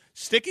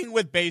Sticking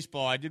with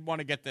baseball, I did want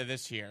to get to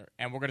this here,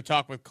 and we're going to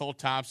talk with Cole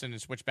Thompson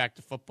and switch back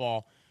to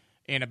football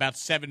in about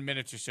 7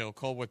 minutes or so.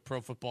 Cole with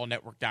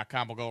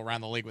ProFootballNetwork.com. We'll go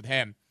around the league with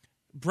him.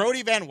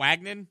 Brodie Van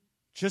Wagenen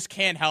just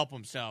can't help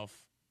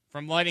himself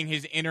from letting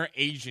his inner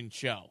agent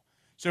show.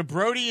 So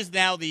Brodie is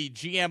now the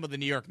GM of the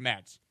New York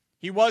Mets.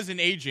 He was an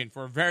agent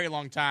for a very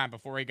long time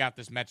before he got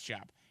this Mets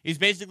job. He's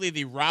basically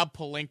the Rob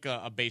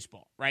Pelinka of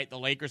baseball, right? The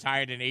Lakers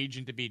hired an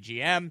agent to be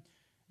GM.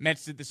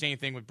 Mets did the same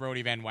thing with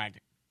Brodie Van Wagenen.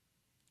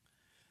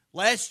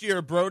 Last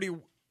year, Brodie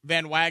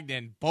Van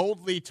Wagenen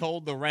boldly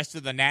told the rest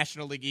of the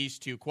National League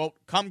East to, quote,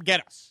 come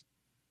get us.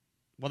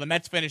 Well, the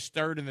Mets finished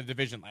third in the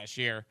division last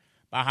year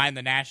behind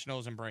the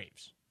Nationals and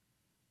Braves.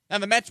 Now,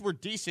 the Mets were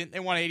decent. They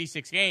won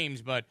 86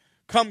 games, but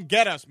come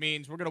get us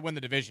means we're going to win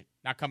the division,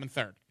 not coming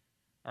third.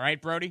 All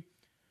right, Brodie?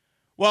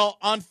 Well,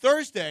 on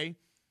Thursday,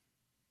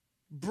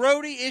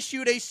 Brodie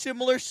issued a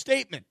similar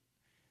statement,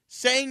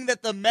 saying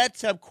that the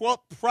Mets have, quote,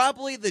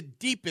 probably the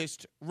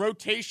deepest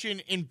rotation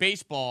in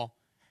baseball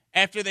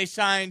after they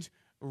signed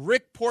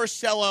Rick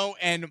Porcello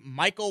and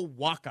Michael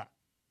Wacha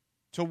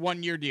to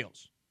one-year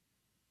deals.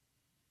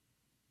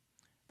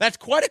 That's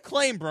quite a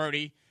claim,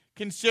 Brodie,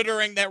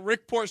 considering that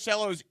Rick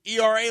Porcello's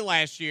ERA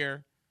last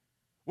year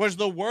was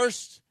the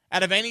worst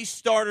out of any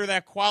starter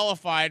that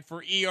qualified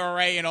for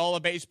ERA in all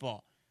of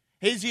baseball.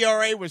 His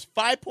ERA was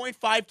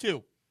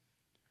 5.52.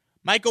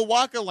 Michael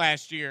Wacha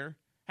last year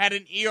had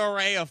an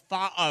ERA of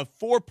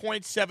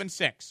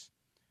 4.76.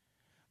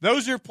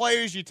 Those are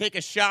players you take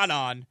a shot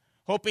on,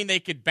 hoping they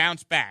could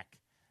bounce back.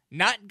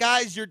 Not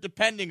guys you're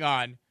depending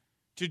on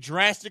to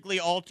drastically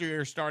alter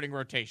your starting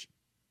rotation.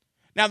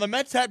 Now, the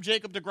Mets have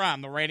Jacob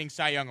deGrom, the reigning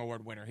Cy Young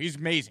Award winner. He's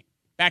amazing.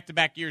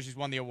 Back-to-back years he's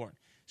won the award.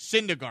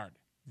 Syndergaard,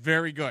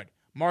 very good.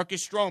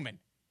 Marcus Stroman,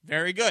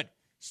 very good.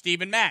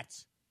 Steven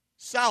Matz,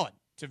 solid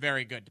to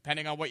very good,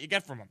 depending on what you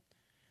get from him.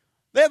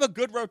 They have a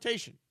good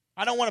rotation.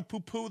 I don't want to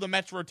poo-poo the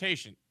Mets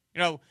rotation.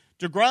 You know,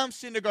 deGrom,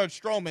 Syndergaard,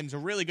 Stroman's a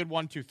really good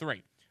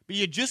 1-2-3. But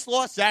you just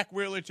lost Zach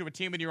Wheeler to a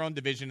team in your own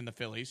division in the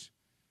Phillies.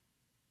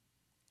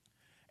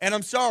 And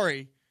I'm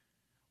sorry,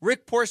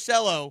 Rick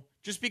Porcello,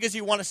 just because he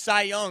won a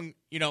Cy Young,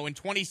 in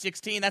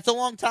 2016, that's a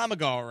long time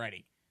ago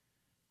already.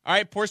 All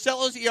right,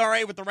 Porcello's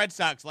ERA with the Red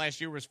Sox last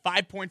year was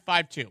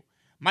 5.52.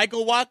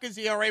 Michael Wacha's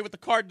ERA with the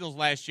Cardinals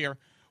last year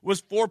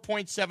was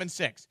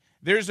 4.76.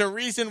 There's a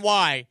reason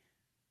why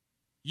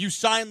you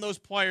signed those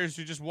players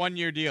to just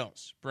one-year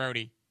deals,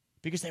 Brodie,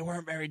 because they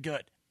weren't very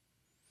good.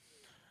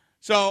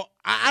 So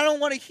I don't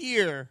want to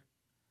hear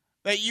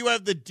that you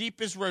have the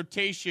deepest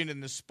rotation in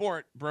the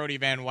sport, Brodie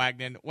Van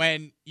Wagenen,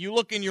 when you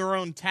look in your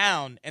own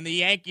town and the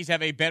Yankees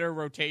have a better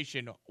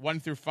rotation 1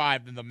 through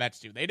 5 than the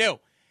Mets do. They do.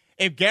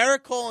 If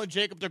Garrett Cole and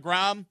Jacob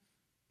deGrom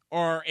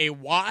are a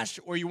wash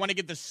or you want to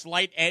give the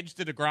slight edge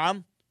to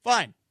deGrom,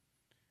 fine.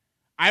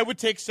 I would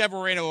take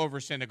Severino over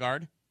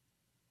Syndergaard.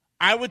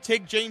 I would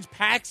take James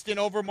Paxton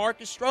over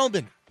Marcus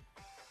Stroman.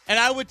 And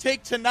I would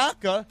take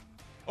Tanaka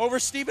over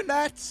Steven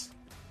Matz.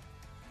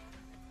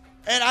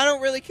 And I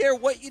don't really care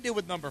what you do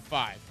with number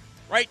 5,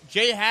 right?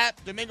 J.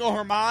 Happ, Domingo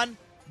Germán,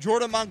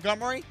 Jordan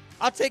Montgomery.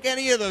 I'll take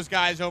any of those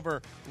guys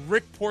over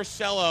Rick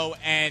Porcello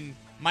and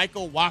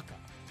Michael Wacha.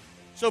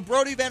 So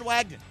Brodie Van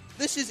Wagenen,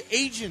 this is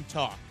agent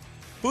talk.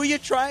 Who are you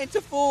trying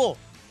to fool?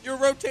 Your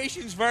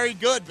rotation's very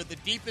good, but the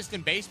deepest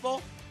in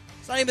baseball?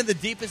 It's not even the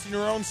deepest in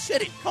your own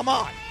city. Come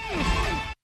on.